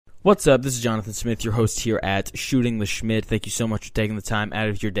What's up? This is Jonathan Smith, your host here at Shooting the Schmidt. Thank you so much for taking the time out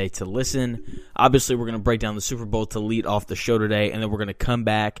of your day to listen. Obviously, we're going to break down the Super Bowl to lead off the show today, and then we're going to come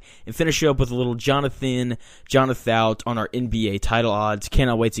back and finish up with a little JonathIN, JonathOUT on our NBA title odds.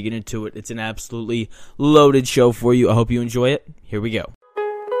 Cannot wait to get into it. It's an absolutely loaded show for you. I hope you enjoy it. Here we go.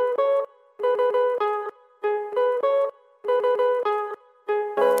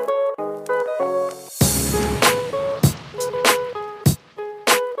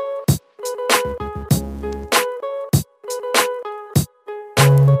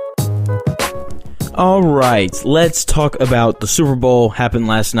 All right, let's talk about the Super Bowl. Happened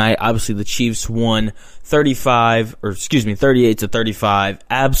last night. Obviously, the Chiefs won 38-35.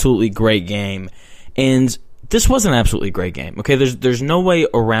 Absolutely great game. And this was an absolutely great game. Okay, there's no way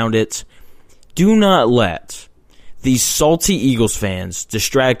around it. Do not let these salty Eagles fans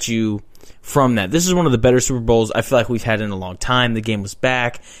distract you from that. This is one of the better Super Bowls I feel like we've had in a long time. The game was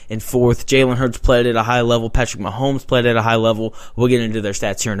back and forth. Jalen Hurts played at a high level. Patrick Mahomes played at a high level. We'll get into their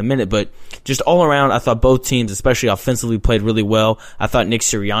stats here in a minute. But just all around, I thought both teams, especially offensively, played really well. I thought Nick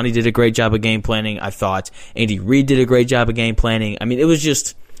Sirianni did a great job of game planning. I thought Andy Reid did a great job of game planning. I mean, it was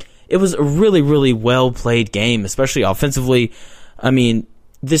a really, really well-played game, especially offensively. I mean,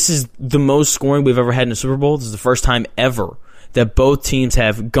 this is the most scoring we've ever had in a Super Bowl. This is the first time ever that both teams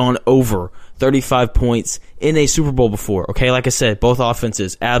have gone over 35 points in a Super Bowl before. Okay, like I said, both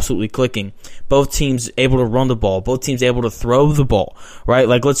offenses absolutely clicking. Both teams able to run the ball. Both teams able to throw the ball, right?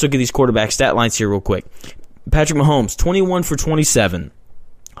 Like, let's look at these quarterback stat lines here real quick. Patrick Mahomes, 21 for 27,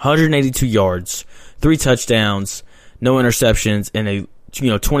 182 yards, 3 touchdowns, no interceptions, and a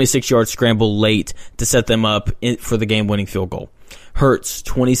 26-yard scramble late to set them up for the game-winning field goal. Hurts,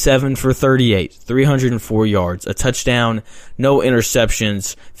 27 for 38, 304 yards, a touchdown, no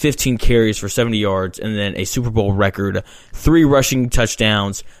interceptions, 15 carries for 70 yards, and then a Super Bowl record, 3 rushing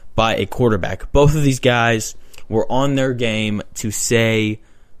touchdowns by a quarterback. Both of these guys were on their game, to say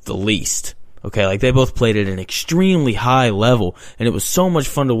the least. Okay, like they both played at an extremely high level, and it was so much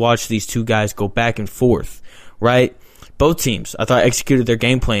fun to watch these two guys go back and forth, right? Both teams, I thought, executed their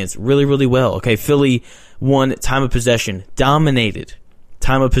game plans really, really well. Okay, Philly won time of possession, dominated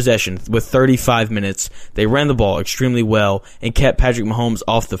time of possession with 35 minutes. They ran the ball extremely well and kept Patrick Mahomes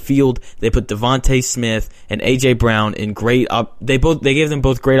off the field. They put Devontae Smith and A.J. Brown in great they gave them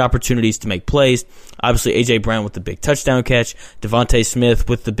both great opportunities to make plays. Obviously, A.J. Brown with the big touchdown catch, Devontae Smith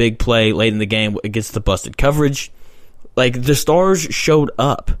with the big play late in the game against the busted coverage. Like, the stars showed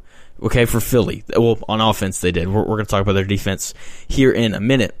up. Okay, for Philly. Well, on offense they did. We're going to talk about their defense here in a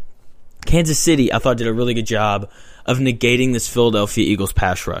minute. Kansas City, I thought, did a really good job of negating this Philadelphia Eagles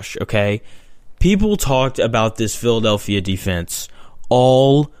pass rush, okay? People talked about this Philadelphia defense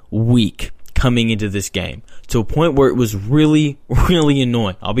all week coming into this game, to a point where it was really, really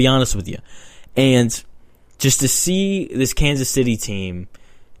annoying. I'll be honest with you. And just to see this Kansas City team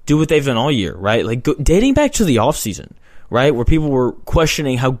do what they've done all year, right? Like, dating back to the offseason, right, where people were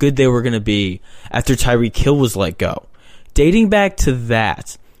questioning how good they were going to be after Tyreek Hill was let go. Dating back to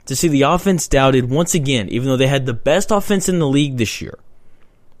that, to see the offense doubted once again, even though they had the best offense in the league this year.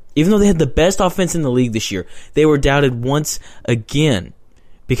 They were doubted once again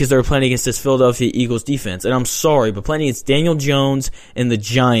because they were playing against this Philadelphia Eagles defense. And I'm sorry, but playing against Daniel Jones and the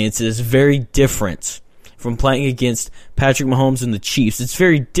Giants is very different from playing against Patrick Mahomes and the Chiefs. It's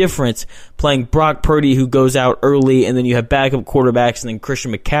very different playing Brock Purdy, who goes out early, and then you have backup quarterbacks, and then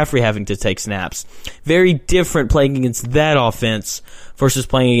Christian McCaffrey having to take snaps. Very different playing against that offense versus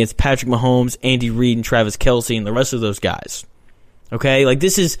playing against Patrick Mahomes, Andy Reid, and Travis Kelce, and the rest of those guys. Okay? Like,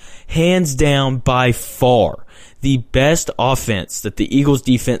 this is hands down by far the best offense that the Eagles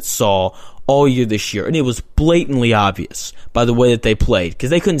defense saw all year this year. And it was blatantly obvious by the way that they played, because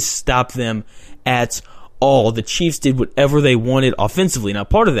they couldn't stop them at all. The Chiefs did whatever they wanted offensively. Now,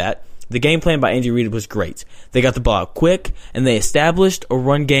 part of that, the game plan by Andy Reid was great. They got the ball out quick, and they established a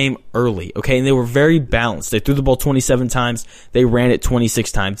run game early, okay? And they were very balanced. They threw the ball 27 times. They ran it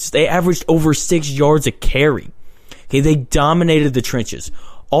 26 times. They averaged over 6 yards a carry. Okay, they dominated the trenches.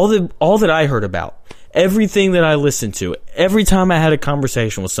 All that I heard about, everything that I listened to, every time I had a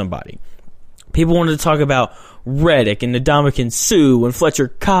conversation with somebody, people wanted to talk about Reddick and Ndamukong Suh and Fletcher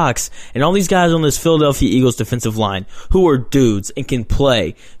Cox and all these guys on this Philadelphia Eagles defensive line who are dudes and can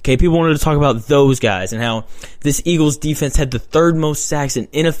play. Okay, people wanted to talk about those guys and how this Eagles defense had the 3rd most sacks in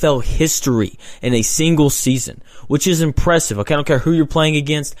NFL history in a single season, which is impressive. Okay, I don't care who you're playing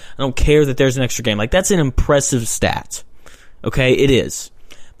against. I don't care that there's an extra game. Like, that's an impressive stat. Okay, it is.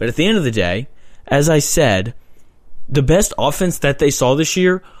 But at the end of the day, as I said, the best offense that they saw this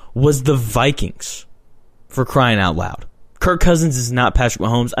year was the Vikings, for crying out loud. Kirk Cousins is not Patrick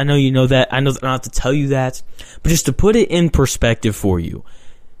Mahomes. I know you know that. I know that I don't have to tell you that. But just to put it in perspective for you,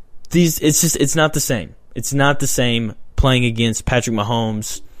 it's not the same. It's not the same playing against Patrick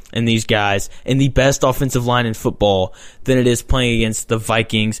Mahomes and these guys and the best offensive line in football than it is playing against the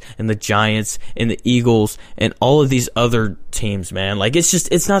Vikings and the Giants and the Eagles and all of these other teams, man. Like,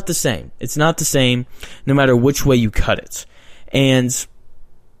 it's not the same. It's not the same no matter which way you cut it. And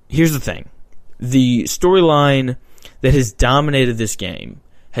here's the thing. The storyline that has dominated this game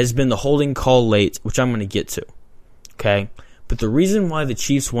has been the holding call late, which I'm going to get to. Okay? But the reason why the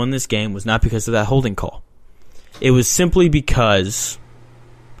Chiefs won this game was not because of that holding call. It was simply because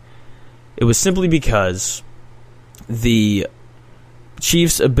the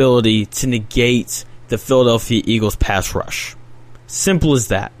Chiefs' ability to negate the Philadelphia Eagles pass rush. Simple as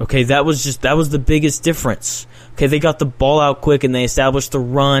that. Okay, that was the biggest difference. Okay, they got the ball out quick and they established the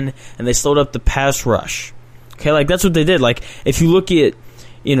run and they slowed up the pass rush. Okay, like that's what they did. Like if you look at,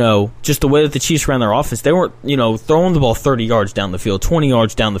 just the way that the Chiefs ran their offense, they weren't, throwing the ball 30 yards down the field, 20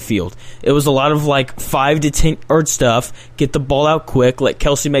 yards down the field. It was a lot of like 5 to 10 yard stuff. Get the ball out quick. Let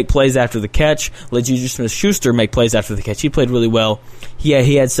Kelsey make plays after the catch. Let Juju Smith-Schuster make plays after the catch. He played really well. He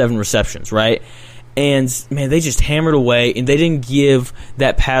had 7 receptions, right? And, man, they just hammered away, and they didn't give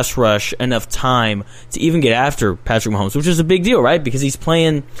that pass rush enough time to even get after Patrick Mahomes, which is a big deal, right? Because he's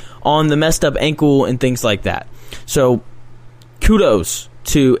playing on the messed up ankle and things like that. So, kudos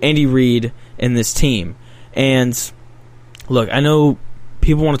to Andy Reid and this team. And, look, I know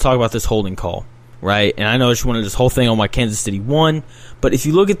people want to talk about this holding call, right? And I know I just wanted this whole thing on why Kansas City won. But if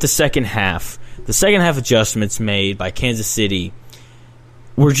you look at the second half adjustments made by Kansas City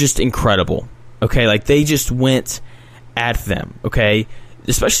were just incredible. Okay, like they just went at them, okay?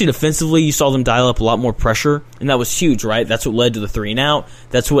 Especially defensively, you saw them dial up a lot more pressure, and that was huge, right? That's what led to the 3-and-out.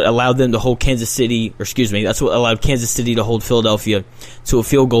 That's what allowed them to hold that's what allowed Kansas City to hold Philadelphia to a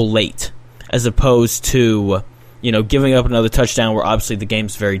field goal late, as opposed to, giving up another touchdown where obviously the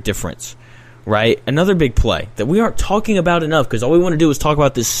game's very different, right? Another big play that we aren't talking about enough because all we want to do is talk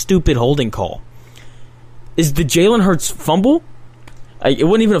about this stupid holding call is the Jalen Hurts fumble. It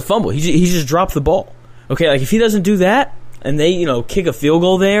wasn't even a fumble. He just dropped the ball. Okay, like if he doesn't do that and they kick a field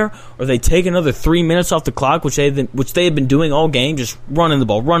goal there, or they take another 3 minutes off the clock, which they had been doing all game, just running the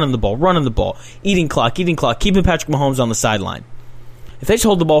ball, eating clock, keeping Patrick Mahomes on the sideline. If they just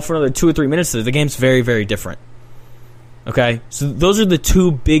hold the ball for another 2 or 3 minutes, the game's very, very different. Okay, so those are the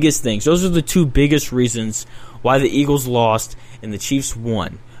two biggest things. Those are the two biggest reasons why the Eagles lost and the Chiefs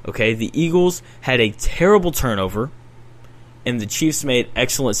won. Okay, the Eagles had a terrible turnover, and the Chiefs made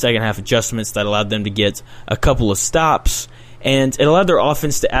excellent second-half adjustments that allowed them to get a couple of stops, and it allowed their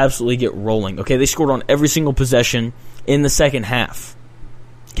offense to absolutely get rolling. Okay, they scored on every single possession in the second half.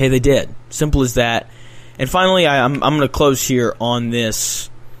 Okay, they did. Simple as that. And finally, I'm going to close here on this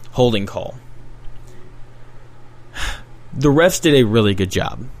holding call. The refs did a really good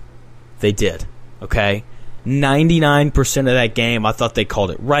job. They did. Okay? 99% of that game, I thought they called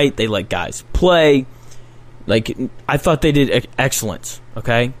it right. They let guys play. Like, I thought they did excellent,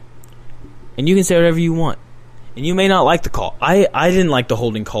 okay? And you can say whatever you want. And you may not like the call. I didn't like the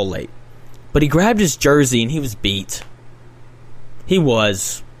holding call late. But he grabbed his jersey and he was beat. He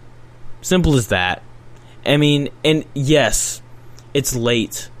was. Simple as that. I mean, and yes, it's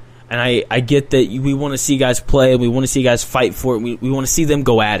late. And I get that we want to see guys play and we want to see guys fight for it. We want to see them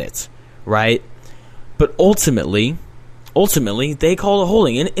go at it, right? But ultimately, they called a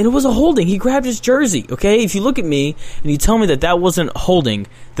holding, and it was a holding. He grabbed his jersey, okay? If you look at me and you tell me that wasn't holding,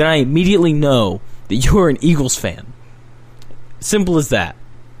 then I immediately know that you're an Eagles fan. Simple as that.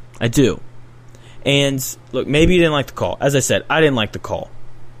 I do. And, look, maybe you didn't like the call. As I said, I didn't like the call.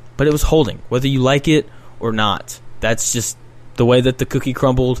 But it was holding, whether you like it or not. That's just the way that the cookie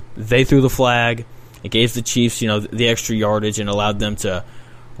crumbled. They threw the flag. It gave the Chiefs, the extra yardage and allowed them to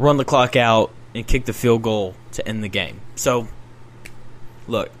run the clock out and kick the field goal to end the game. So,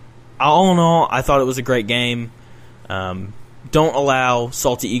 look, all in all, I thought it was a great game. Don't allow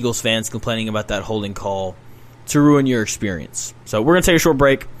salty Eagles fans complaining about that holding call to ruin your experience. So we're going to take a short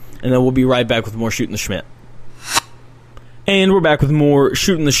break, and then we'll be right back with more Shooting the Schmidt. And we're back with more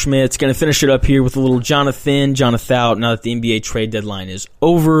Shooting the Schmidt. Going to finish it up here with a little JonathIN, JonathOUT, now that the NBA trade deadline is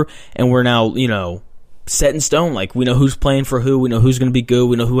over, and we're now, set in stone. Like, we know who's playing for who. We know who's going to be good.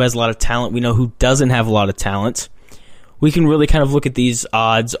 We know who has a lot of talent. We know who doesn't have a lot of talent. We can really kind of look at these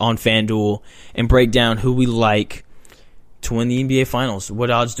odds on FanDuel and break down who we like to win the NBA Finals. What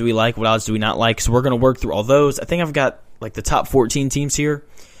odds do we like? What odds do we not like? So we're going to work through all those. I think I've got like the top 14 teams here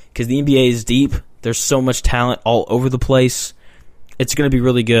because the NBA is deep. There's so much talent all over the place. It's going to be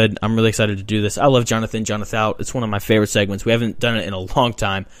really good. I'm really excited to do this. I love JonathIN, JonathOUT. It's one of my favorite segments. We haven't done it in a long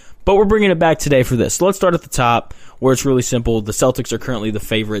time, but we're bringing it back today for this. So let's start at the top, where it's really simple. The Celtics are currently the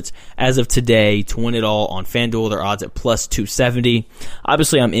favorites as of today to win it all on FanDuel. Their odds at plus 270.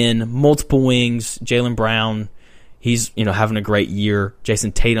 Obviously, I'm in multiple wings. Jaylen Brown, he's having a great year.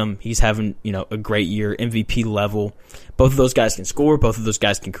 Jason Tatum, he's having a great year, MVP level. Both of those guys can score. Both of those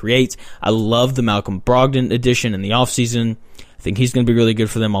guys can create. I love the Malcolm Brogdon addition in the offseason. I think he's going to be really good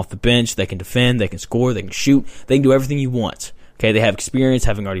for them off the bench. They can defend, they can score, they can shoot, they can do everything you want. Okay, they have experience,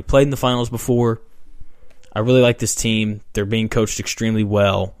 having already played in the finals before. I really like this team. They're being coached extremely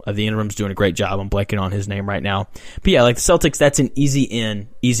well. The interim's doing a great job. I'm blanking on his name right now. But yeah, like the Celtics, that's an easy in,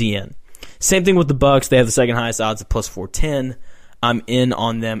 easy in. Same thing with the Bucks. They have the second highest odds at plus 410. I'm in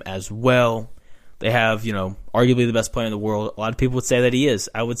on them as well. They have, arguably the best player in the world. A lot of people would say that he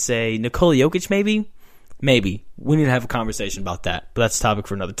is. I would say Nikola Jokic maybe. Maybe. We need to have a conversation about that, but that's a topic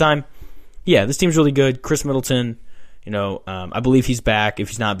for another time. Yeah, this team's really good. Chris Middleton, I believe he's back. If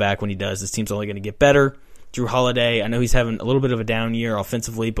he's not back when he does, this team's only going to get better. Drew Holiday, I know he's having a little bit of a down year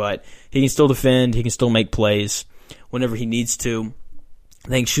offensively, but he can still defend. He can still make plays whenever he needs to.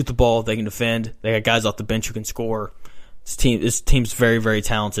 They can shoot the ball. They can defend. They got guys off the bench who can score. This team's very, very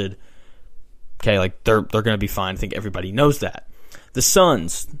talented. Okay, like they're going to be fine. I think everybody knows that. The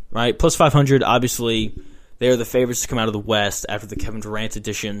Suns, right? Plus 500, obviously. They are the favorites to come out of the West after the Kevin Durant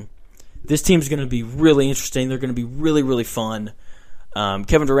edition. This team is going to be really interesting. They're going to be really, really fun.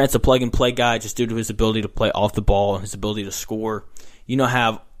 Kevin Durant's a plug-and-play guy just due to his ability to play off the ball and his ability to score.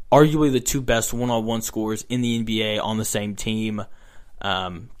 Have arguably the two best one-on-one scorers in the NBA on the same team.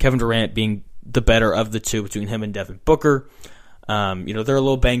 Kevin Durant being the better of the two between him and Devin Booker. They're a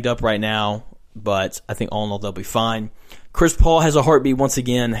little banged up right now, but I think all in all they'll be fine. Chris Paul has a heartbeat once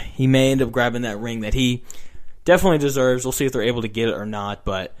again. He may end up grabbing that ring that he definitely deserves. We'll see if they're able to get it or not,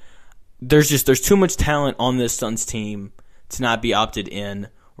 but there's too much talent on this Suns team to not be opted in.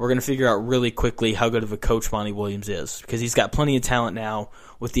 We're going to figure out really quickly how good of a coach Monty Williams is because he's got plenty of talent now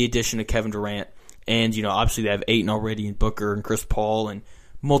with the addition of Kevin Durant. And, obviously they have Ayton already and Booker and Chris Paul and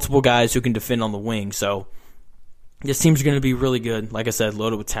multiple guys who can defend on the wing. So this team's going to be really good. Like I said,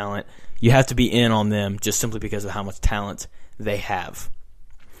 loaded with talent. You have to be in on them just simply because of how much talent they have.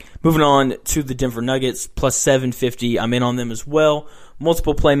 Moving on to the Denver Nuggets, plus 750. I'm in on them as well.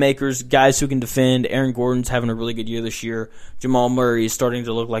 Multiple playmakers, guys who can defend. Aaron Gordon's having a really good year this year. Jamal Murray is starting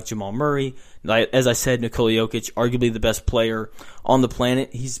to look like Jamal Murray. As I said, Nikola Jokic, arguably the best player on the planet.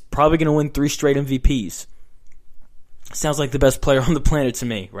 He's probably going to win 3 straight MVPs. Sounds like the best player on the planet to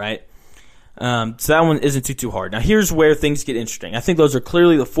me, right? So that one isn't too hard. Now here's where things get interesting. I think those are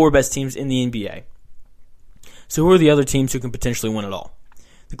clearly the 4 best teams in the NBA. So who are the other teams who can potentially win it all?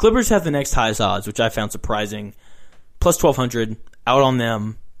 The Clippers have the next highest odds, which I found surprising. Plus 1,200. Out on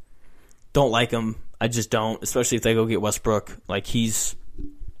them. Don't like them. I just don't, especially if they go get Westbrook. Like, he's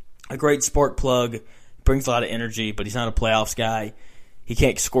a great spark plug. Brings a lot of energy, but he's not a playoffs guy. He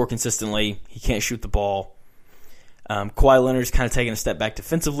can't score consistently. He can't shoot the ball. Kawhi Leonard's kind of taking a step back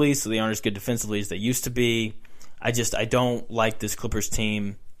defensively, so they aren't as good defensively as they used to be. I don't like this Clippers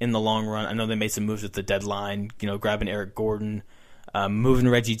team in the long run. I know they made some moves at the deadline, grabbing Eric Gordon, moving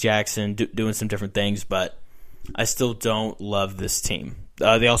Reggie Jackson, doing some different things, but I still don't love this team.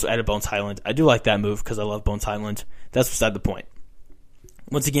 They also added Bones Highland. I do like that move because I love Bones Highland. That's beside the point.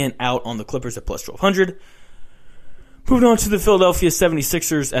 Once again, out on the Clippers at plus 1,200. Moving on to the Philadelphia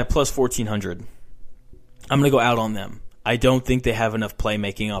 76ers at plus 1,400. I'm going to go out on them. I don't think they have enough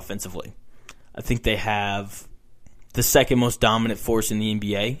playmaking offensively. I think they have the second most dominant force in the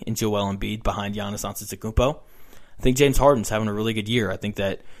NBA in Joel Embiid behind Giannis Antetokounmpo. I think James Harden's having a really good year. I think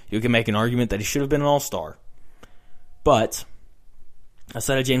that you can make an argument that he should have been an all-star. But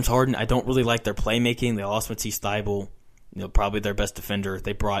outside of James Harden, I don't really like their playmaking. They lost Matisse Thybulle, probably their best defender.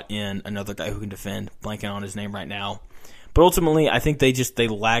 They brought in another guy who can defend, blanking on his name right now. But ultimately, I think they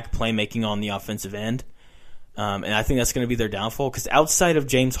lack playmaking on the offensive end. And I think that's going to be their downfall because outside of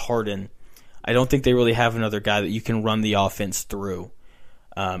James Harden, I don't think they really have another guy that you can run the offense through.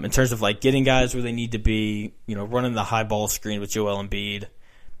 In terms of getting guys where they need to be, running the high ball screen with Joel Embiid,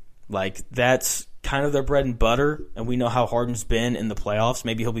 that's kind of their bread and butter. And we know how Harden's been in the playoffs.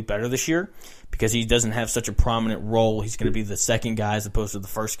 Maybe he'll be better this year because he doesn't have such a prominent role. He's going to be the second guy as opposed to the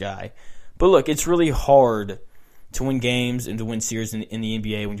first guy. But look, it's really hard to win games and to win series in the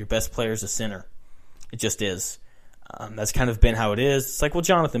NBA when your best player is a center. It just is. That's kind of been how it is. It's like, well,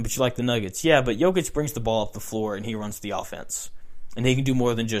 Jonathan, but you like the Nuggets. Yeah, but Jokic brings the ball up the floor and he runs the offense. And he can do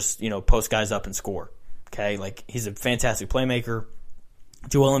more than just, post guys up and score. Okay? He's a fantastic playmaker.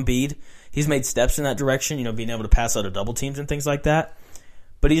 Joel Embiid, he's made steps in that direction, being able to pass out of double teams and things like that.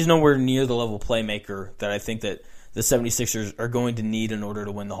 But he's nowhere near the level playmaker that I think that the 76ers are going to need in order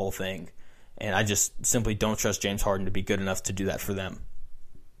to win the whole thing. And I just simply don't trust James Harden to be good enough to do that for them.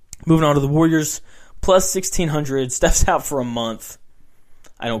 Moving on to the Warriors, plus 1,600. Steph's out for a month.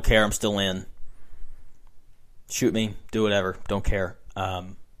 I don't care. I'm still in. Shoot me. Do whatever. Don't care.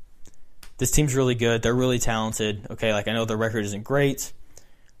 This team's really good. They're really talented. Okay, I know their record isn't great,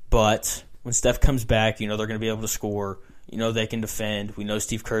 but when Steph comes back, they're going to be able to score. They can defend. We know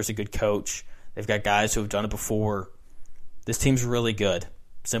Steve Kerr's a good coach. They've got guys who have done it before. This team's really good.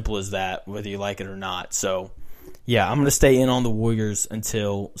 Simple as that, whether you like it or not. So, yeah, I'm going to stay in on the Warriors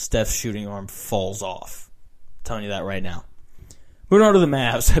until Steph's shooting arm falls off. I'm telling you that right now. Moving on to the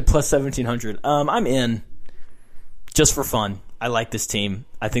Mavs at plus 1,700. I'm in just for fun. I like this team.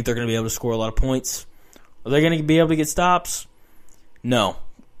 I think they're going to be able to score a lot of points. Are they going to be able to get stops? No.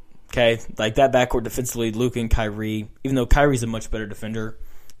 Okay? That backcourt defensively, Luka and Kyrie, even though Kyrie's a much better defender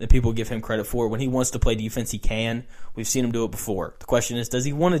than people give him credit for. When he wants to play defense, he can. We've seen him do it before. The question is, does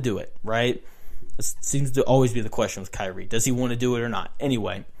he want to do it, right? This seems to always be the question with Kyrie. Does he want to do it or not?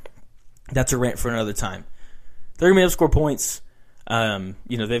 Anyway, that's a rant for another time. They're going to be able to score points.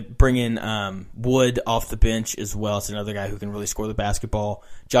 They bring in Wood off the bench as well. It's another guy who can really score the basketball.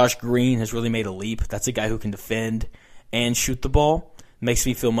 Josh Green has really made a leap. That's a guy who can defend and shoot the ball. Makes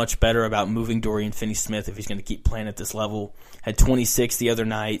me feel much better about moving Dorian Finney-Smith if he's going to keep playing at this level. Had 26 the other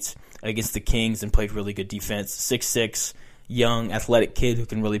night against the Kings and played really good defense. 6'6", young, athletic kid who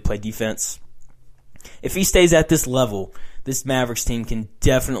can really play defense. If he stays at this level, this Mavericks team can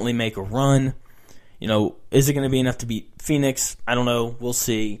definitely make a run. Is it going to be enough to beat Phoenix? I don't know. We'll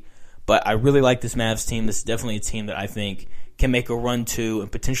see. But I really like this Mavs team. This is definitely a team that I think can make a run to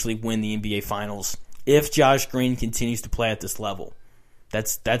and potentially win the NBA Finals if Josh Green continues to play at this level.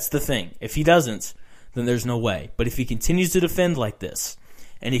 That's the thing. If he doesn't, then there's no way. But if he continues to defend like this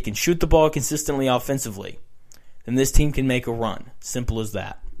and he can shoot the ball consistently offensively, then this team can make a run. Simple as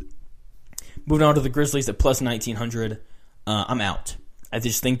that. Moving on to the Grizzlies at plus 1,900. I'm out. I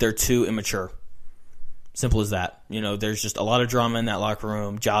just think they're too immature. Simple as that. There's just a lot of drama in that locker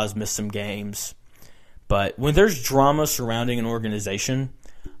room. Ja's missed some games. But when there's drama surrounding an organization,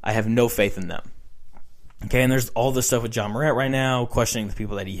 I have no faith in them. Okay, and there's all this stuff with John Morant right now, questioning the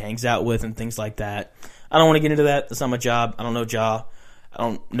people that he hangs out with and things like that. I don't want to get into that. That's not my job. I don't know Ja. I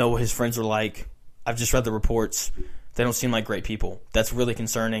don't know what his friends are like. I've just read the reports. They don't seem like great people. That's really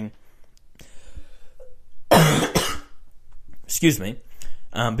concerning. Excuse me.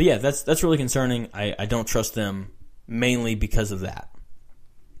 But yeah, that's really concerning. I don't trust them mainly because of that.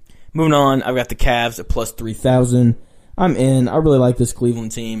 Moving on, I've got the Cavs at plus 3,000. I'm in. I really like this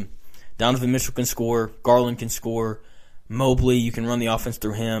Cleveland team. Donovan Mitchell can score. Garland can score. Mobley, you can run the offense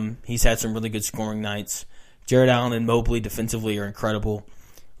through him. He's had some really good scoring nights. Jared Allen and Mobley defensively are incredible.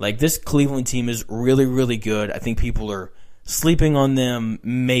 This Cleveland team is really, really good. I think people are sleeping on them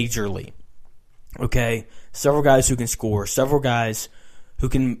majorly. Okay? Several guys who can score. Several guys who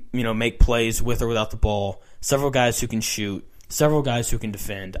can, make plays with or without the ball. Several guys who can shoot. Several guys who can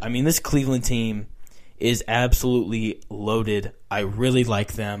defend. I mean, this Cleveland team is absolutely loaded. I really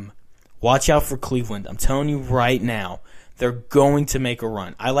like them. Watch out for Cleveland. I'm telling you right now, they're going to make a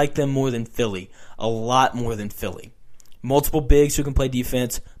run. I like them more than Philly, a lot more than Philly. Multiple bigs who can play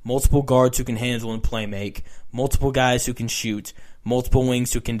defense, multiple guards who can handle and play make, multiple guys who can shoot, multiple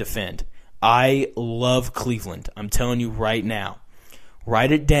wings who can defend. I love Cleveland. I'm telling you right now.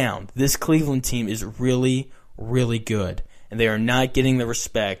 Write it down. This Cleveland team is really, really good, and they are not getting the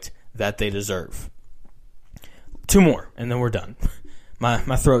respect that they deserve. Two more, and then we're done. My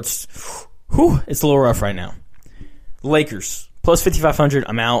throat's, it's a little rough right now. The Lakers, plus 5,500.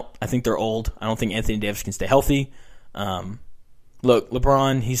 I'm out. I think they're old. I don't think Anthony Davis can stay healthy. Look,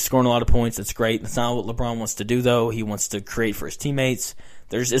 LeBron, he's scoring a lot of points. That's great. That's not what LeBron wants to do, though. He wants to create for his teammates.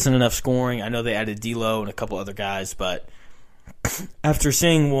 There just isn't enough scoring. I know they added D'Lo and a couple other guys, but after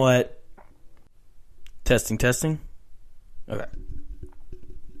seeing what... Testing. Okay.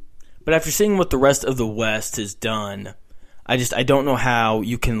 But after seeing what the rest of the West has done, I don't know how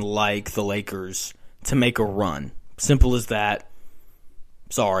you can like the Lakers to make a run. Simple as that.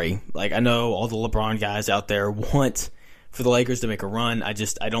 Sorry. I know all the LeBron guys out there want for the Lakers to make a run. I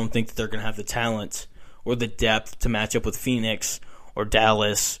don't think that they're going to have the talent or the depth to match up with Phoenix or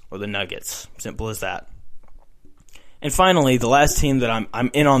Dallas or the Nuggets. Simple as that. And finally, the last team that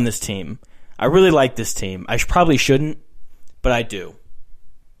I'm in on this team. I really like this team. I probably shouldn't, but I do.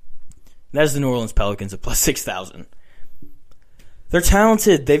 That is the New Orleans Pelicans at plus 6,000. They're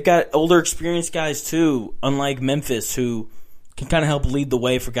talented. They've got older, experienced guys, too, unlike Memphis, who can kind of help lead the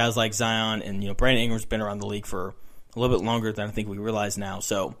way for guys like Zion. And, Brandon Ingram's been around the league for a little bit longer than I think we realize now.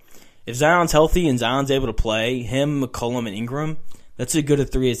 So if Zion's healthy and Zion's able to play, him, McCollum, and Ingram, that's as good a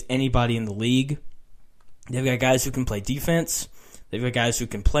three as anybody in the league. They've got guys who can play defense. They've got guys who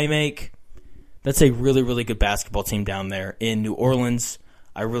can play make. That's a really, really good basketball team down there in New Orleans.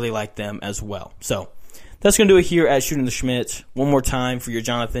 I really like them as well. So that's going to do it here at Shooting the Schmidt. One more time for your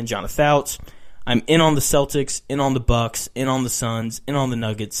JonathIN, JonathOUT. I'm in on the Celtics, in on the Bucks, in on the Suns, in on the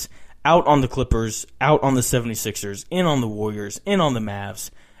Nuggets, out on the Clippers, out on the 76ers, in on the Warriors, in on the Mavs,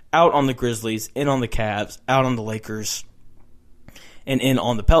 out on the Grizzlies, in on the Cavs, out on the Lakers, and in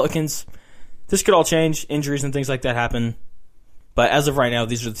on the Pelicans. This could all change. Injuries and things like that happen. But as of right now,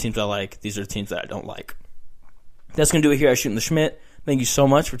 these are the teams I like. These are the teams that I don't like. That's going to do it here at Shooting the Schmidt. Thank you so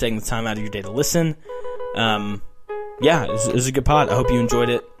much for taking the time out of your day to listen. It was a good pod. I hope you enjoyed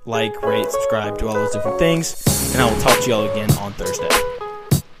it. Like, rate, subscribe, do all those different things. And I will talk to you all again on Thursday.